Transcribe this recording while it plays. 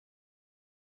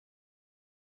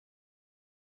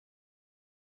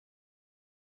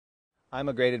I'm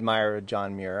a great admirer of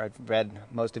John Muir. I've read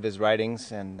most of his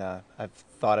writings, and I've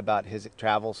thought about his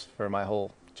travels for my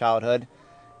whole childhood.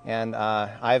 And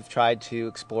I've tried to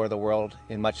explore the world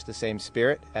in much the same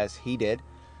spirit as he did.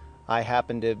 I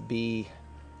happen to be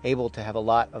able to have a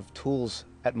lot of tools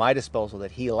at my disposal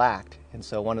that he lacked. And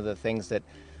so one of the things that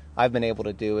I've been able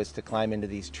to do is to climb into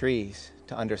these trees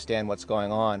to understand what's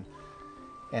going on.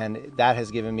 And that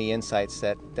has given me insights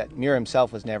that Muir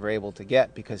himself was never able to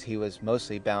get because he was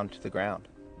mostly bound to the ground.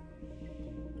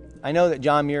 I know that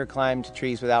John Muir climbed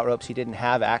trees without ropes. He didn't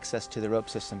have access to the rope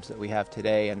systems that we have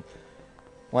today. And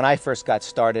when I first got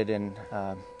started in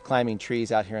climbing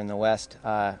trees out here in the West,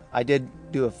 I did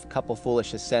do a couple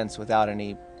foolish ascents without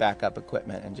any backup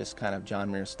equipment and just kind of John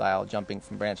Muir style, jumping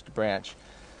from branch to branch.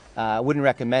 I wouldn't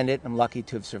recommend it. I'm lucky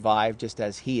to have survived just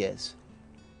as he is.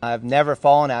 I've never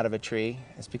fallen out of a tree.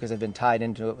 It's because I've been tied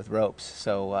into it with ropes,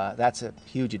 so that's a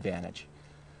huge advantage.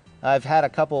 I've had a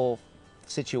couple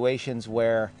situations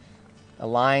where a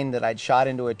line that I'd shot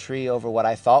into a tree over what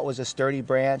I thought was a sturdy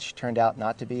branch turned out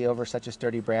not to be over such a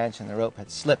sturdy branch, and the rope had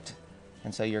slipped.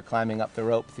 And so you're climbing up the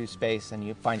rope through space and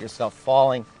you find yourself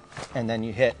falling, and then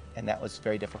you hit, and that was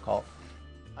very difficult.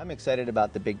 I'm excited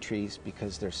about the big trees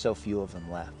because there's so few of them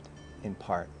left, in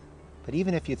part. But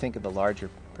even if you think of the larger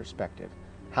perspective,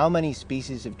 how many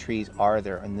species of trees are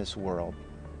there in this world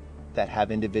that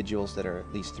have individuals that are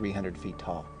at least 300 feet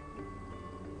tall?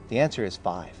 The answer is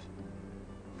 5.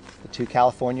 The 2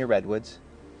 California redwoods,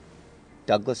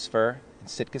 Douglas fir and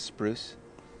Sitka spruce,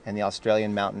 and the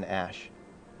Australian mountain ash,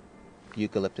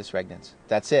 Eucalyptus regnans.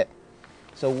 That's it.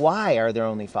 So why are there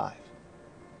only 5?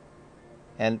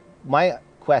 And my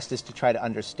quest is to try to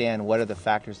understand what are the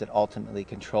factors that ultimately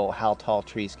control how tall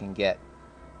trees can get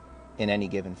in any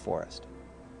given forest.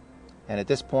 And at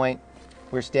this point,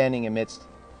 we're standing amidst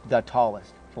the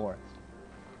tallest forest.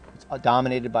 It's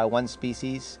dominated by one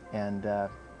species, and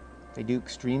they do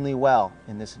extremely well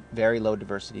in this very low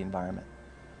diversity environment.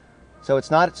 So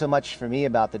it's not so much for me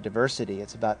about the diversity,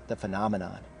 it's about the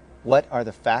phenomenon. What are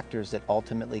the factors that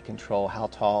ultimately control how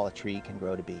tall a tree can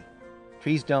grow to be?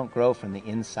 Trees don't grow from the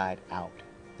inside out.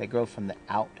 They grow from the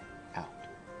out out.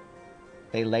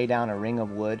 They lay down a ring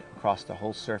of wood across the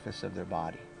whole surface of their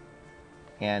body.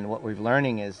 And what we're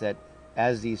learning is that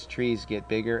as these trees get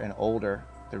bigger and older,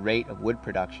 the rate of wood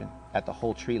production at the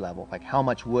whole tree level, like how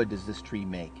much wood does this tree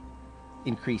make,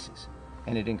 increases.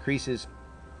 And it increases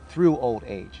through old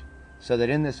age. So that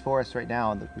in this forest right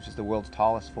now, which is the world's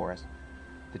tallest forest,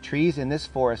 the trees in this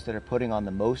forest that are putting on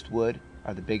the most wood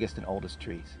are the biggest and oldest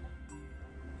trees.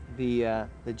 The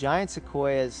giant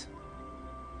sequoias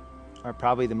are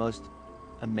probably the most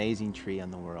amazing tree in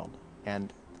the world.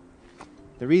 And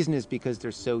the reason is because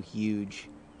they're so huge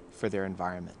for their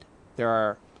environment. There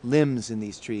are limbs in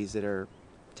these trees that are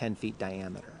 10 feet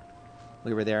diameter.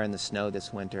 We were there in the snow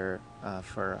this winter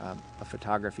for a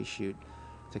photography shoot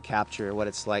to capture what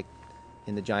it's like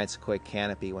in the giant Sequoia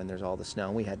canopy when there's all the snow.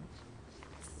 And we had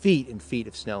feet and feet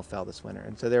of snow fell this winter.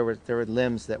 And so there were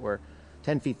limbs that were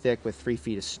 10 feet thick with 3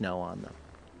 feet of snow on them.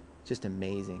 Just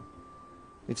amazing.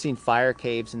 We've seen fire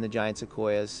caves in the giant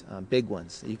sequoias, big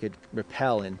ones that you could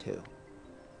rappel into.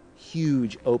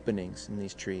 Huge openings in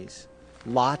these trees.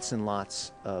 Lots and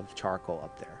lots of charcoal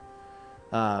up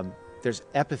there. There's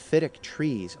epiphytic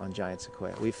trees on giant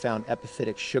sequoia. We've found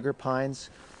epiphytic sugar pines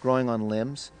growing on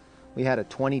limbs. We had a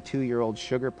 22-year-old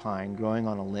sugar pine growing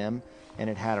on a limb,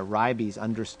 and it had a ribes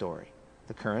understory,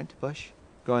 the currant bush,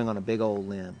 growing on a big old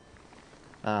limb.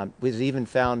 We've even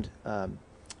found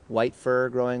white fir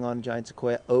growing on giant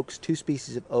sequoia, oaks, 2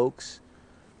 species of oaks.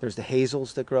 There's the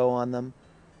hazels that grow on them.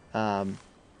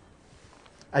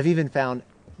 I've even found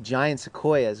giant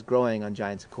sequoias growing on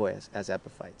giant sequoias as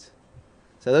epiphytes.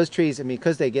 So those trees, I mean,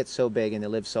 because they get so big and they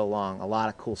live so long, a lot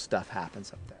of cool stuff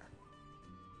happens up there.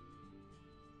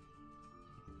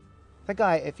 That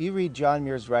guy, if you read John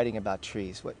Muir's writing about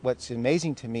trees, what's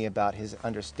amazing to me about his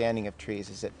understanding of trees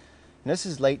is that, and this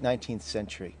is late 19th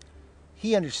century,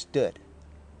 he understood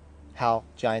how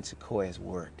giant sequoias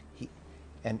worked.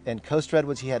 And coast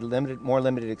redwoods, he had more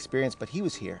limited experience, but he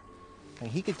was here. And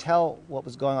he could tell what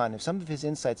was going on. And some of his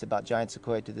insights about giant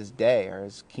sequoia to this day are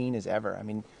as keen as ever. I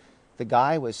mean, the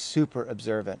guy was super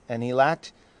observant, and he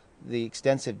lacked the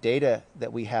extensive data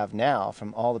that we have now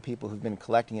from all the people who've been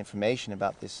collecting information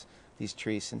about these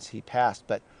trees since he passed.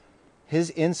 But his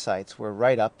insights were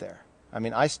right up there. I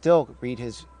mean, I still read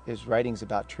his writings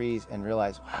about trees and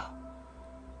realize, wow,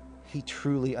 he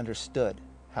truly understood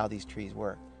how these trees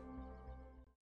work.